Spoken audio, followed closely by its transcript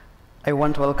I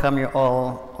want to welcome you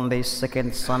all on this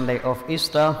second Sunday of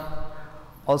Easter,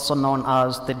 also known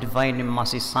as the Divine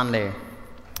Mercy Sunday.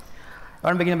 I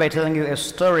want to begin by telling you a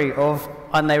story of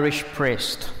an Irish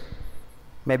priest.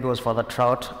 Maybe it was Father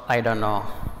Trout, I don't know.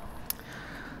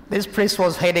 This priest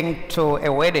was heading to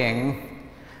a wedding,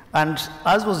 and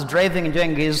as he was driving,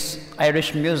 enjoying his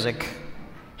Irish music,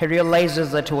 he realizes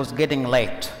that he was getting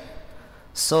late.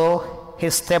 So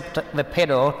he stepped the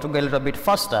pedal to go a little bit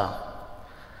faster.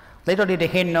 Little did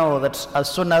he know that as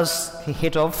soon as he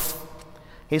hit off,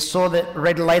 he saw the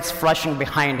red lights flashing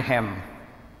behind him.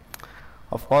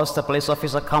 Of course, the police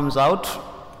officer comes out.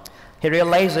 He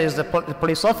realizes the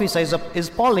police officer is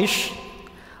Polish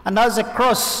and has a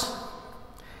cross.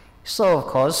 So, of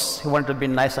course, he wanted to be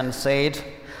nice and said,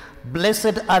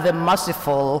 "Blessed are the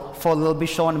merciful, for they will be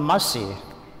shown mercy."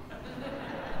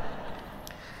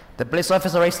 The police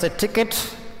officer writes the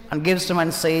ticket and gives him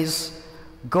and says,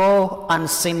 "Go and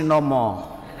sin no more."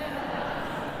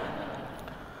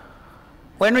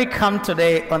 When we come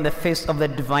today on the feast of the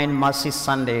Divine Mercy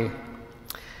Sunday,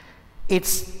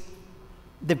 it's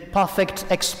the perfect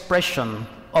expression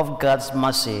of God's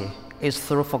mercy is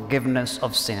through forgiveness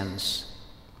of sins.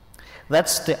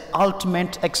 That's the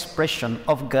ultimate expression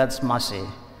of God's mercy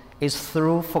is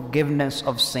through forgiveness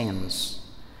of sins.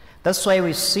 That's why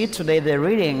we see today the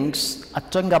readings are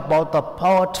talking about the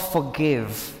power to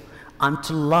forgive and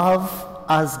to love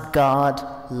as God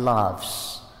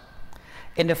loves.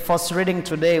 In the first reading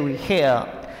today, we hear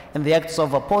in the Acts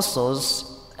of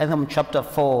Apostles, in chapter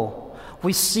 4,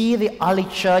 we see the early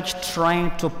church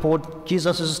trying to put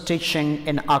Jesus' teaching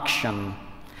in action.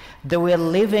 They were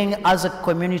living as a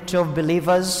community of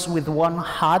believers with one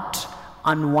heart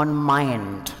and one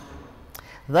mind.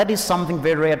 That is something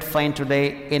very rare to find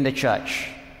today in the church.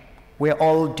 We're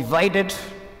all divided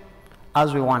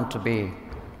as we want to be.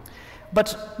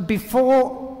 But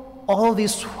before all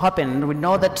this happened, we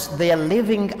know that they are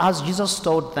living as Jesus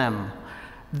told them.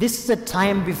 This is the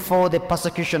time before the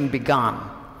persecution began,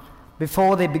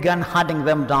 before they began hunting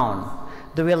them down.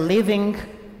 They were living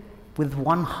with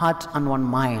one heart and one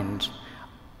mind.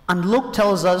 And Luke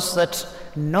tells us that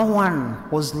no one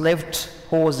was left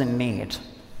who was in need.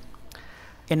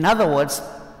 In other words,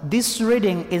 this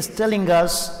reading is telling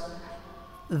us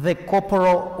the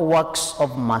corporal works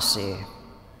of mercy.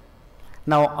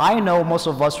 Now, I know most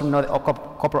of us will know the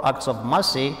corporal acts of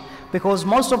mercy because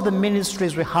most of the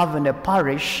ministries we have in the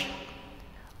parish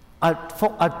are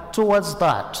towards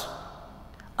that,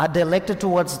 are directed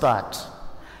towards that.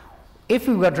 If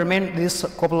we were to remain these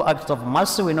corporal acts of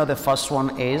mercy, we know the first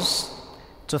one is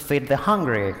to feed the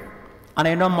hungry. And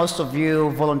I know most of you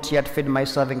volunteer to feed my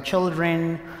starving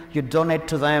children, you donate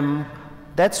to them.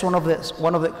 That's one of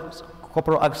the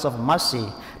corporal acts of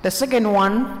mercy. The second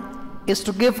one is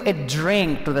to give a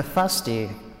drink to the thirsty.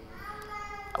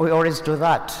 We always do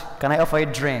that. Can I offer you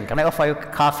a drink? Can I offer you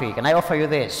coffee? Can I offer you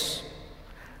this?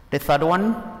 The third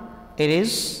one, it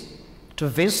is to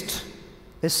visit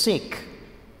the sick.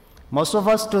 Most of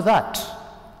us do that.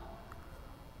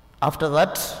 After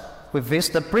that, we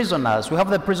visit the prisoners. We have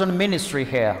the prison ministry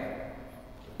here.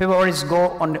 People always go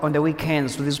on the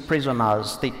weekends to these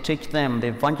prisoners. They teach them, they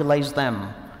evangelize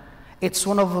them. It's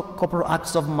one of the corporal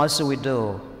acts of mercy we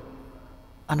do.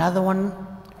 Another one,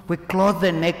 we clothe the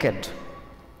naked.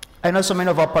 I know so many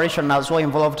of our parishioners who are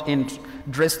involved in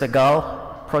Dress the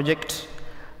Girl project.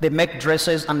 They make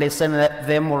dresses and they send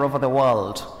them all over the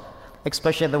world,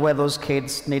 especially where those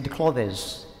kids need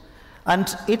clothes.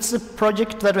 And it's a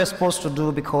project that we're supposed to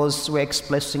do because we're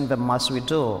expressing the mercy we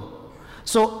do.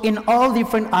 So in all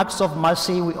different acts of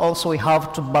mercy, we also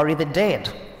have to bury the dead.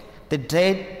 The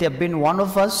dead, they've been one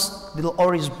of us, they'll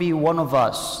always be one of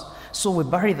us. So we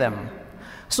bury them.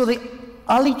 So the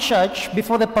early church,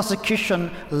 before the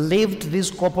persecution, lived these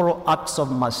corporal acts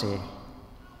of mercy.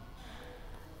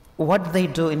 What did they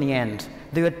do in the end?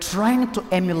 They were trying to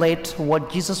emulate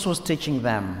what Jesus was teaching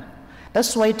them.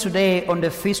 That's why today, on the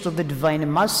Feast of the Divine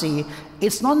Mercy,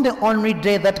 it's not the only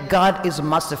day that God is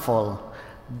merciful.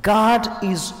 God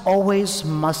is always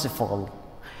merciful.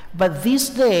 But this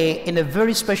day, in a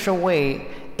very special way,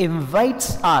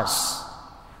 invites us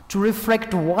to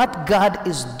reflect what God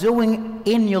is doing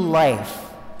in your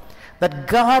life. That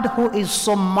God, who is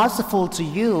so merciful to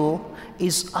you,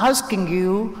 is asking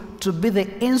you to be the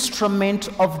instrument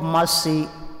of mercy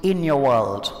in your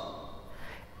world.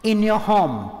 In your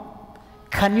home,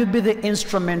 can you be the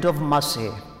instrument of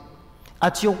mercy?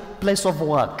 At your place of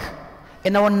work,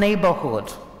 in our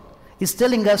neighborhood. He's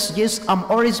telling us, yes, I'm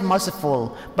always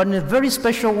merciful, but in a very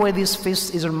special way, this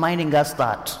feast is reminding us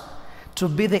that to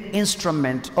be the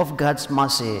instrument of God's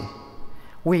mercy.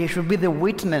 We should be the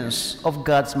witness of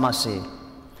God's mercy.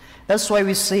 That's why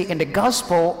we see in the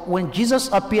gospel, when Jesus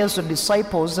appears to the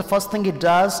disciples, the first thing he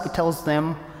does, he tells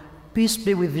them, peace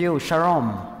be with you,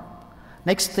 shalom.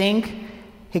 Next thing,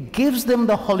 he gives them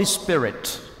the Holy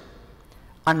Spirit.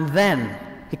 And then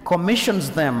he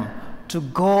commissions them to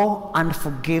go and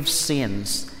forgive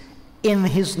sins in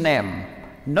his name.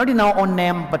 Not in our own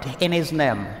name, but in his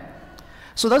name.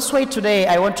 So that's why today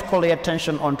I want to call your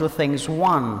attention on two things.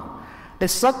 One, the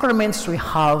sacraments we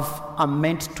have are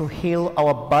meant to heal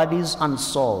our bodies and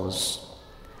souls.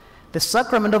 The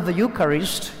sacrament of the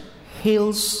Eucharist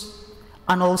heals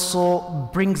and also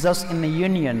brings us in a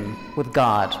union with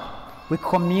God. We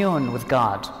commune with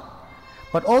God.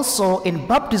 But also in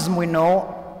baptism we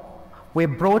know we're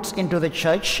brought into the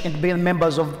church and being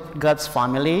members of God's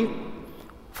family,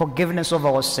 forgiveness of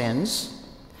our sins.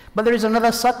 But there is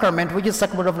another sacrament, which is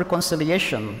sacrament of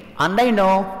reconciliation. And I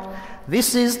know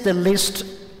this is the least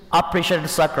appreciated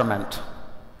sacrament.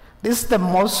 This is the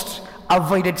most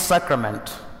avoided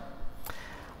sacrament.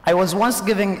 I was once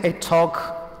giving a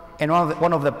talk in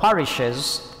one of the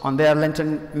parishes on their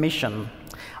Lenten mission.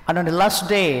 And on the last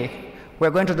day, we're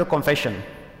going to do confession.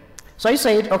 So I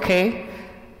said, okay,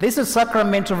 this is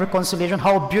sacrament of reconciliation,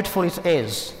 how beautiful it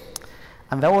is.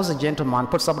 And there was a gentleman,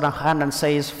 puts up a hand and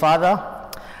says, Father,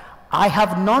 I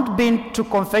have not been to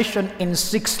confession in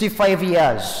 65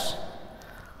 years.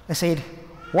 I said,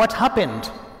 what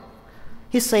happened?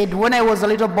 He said, when I was a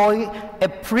little boy, a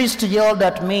priest yelled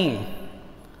at me.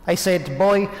 I said,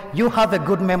 boy, you have a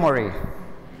good memory.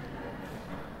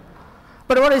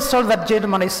 But when I saw that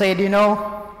gentleman, I said, you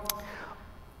know,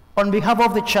 on behalf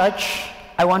of the church,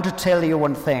 I want to tell you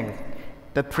one thing.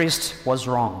 The priest was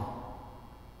wrong.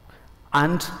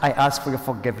 And I ask for your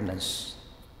forgiveness.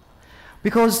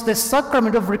 Because the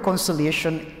sacrament of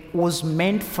reconciliation was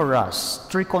meant for us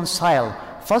to reconcile.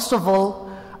 First of all,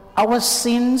 our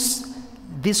sins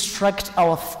distract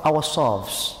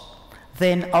ourselves.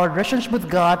 Then our relationship with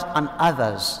God and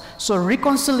others. So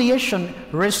reconciliation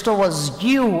restores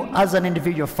you as an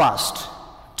individual first,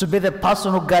 to be the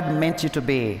person who God meant you to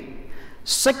be.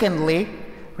 Secondly,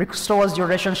 restores your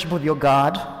relationship with your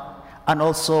God and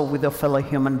also with your fellow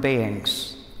human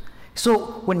beings.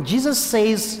 So when Jesus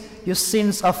says your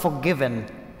sins are forgiven,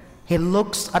 he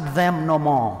looks at them no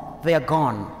more. They are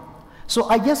gone. So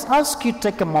I just ask you to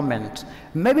take a moment.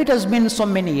 Maybe it has been so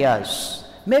many years.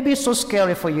 Maybe it's so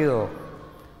scary for you.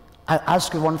 I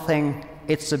ask you one thing.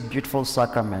 It's a beautiful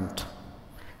sacrament.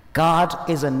 God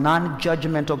is a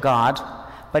non-judgmental God,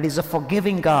 but he's a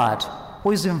forgiving God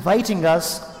who is inviting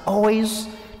us always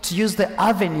to use the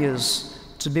avenues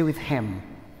to be with him.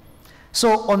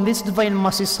 So on this Divine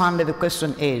Mercy Sunday, the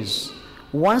question is,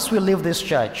 once we leave this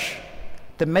church,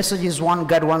 the message is one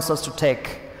God wants us to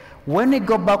take. When we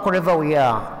go back wherever we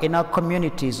are, in our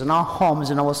communities, in our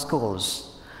homes, in our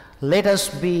schools, let us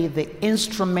be the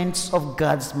instruments of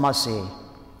God's mercy.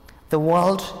 The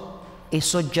world is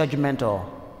so judgmental.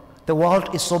 The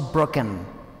world is so broken.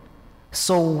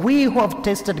 So we who have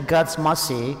tasted God's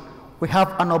mercy, we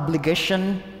have an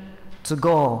obligation to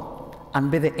go and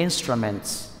be the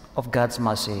instruments of God's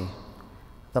mercy.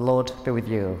 The Lord be with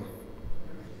you.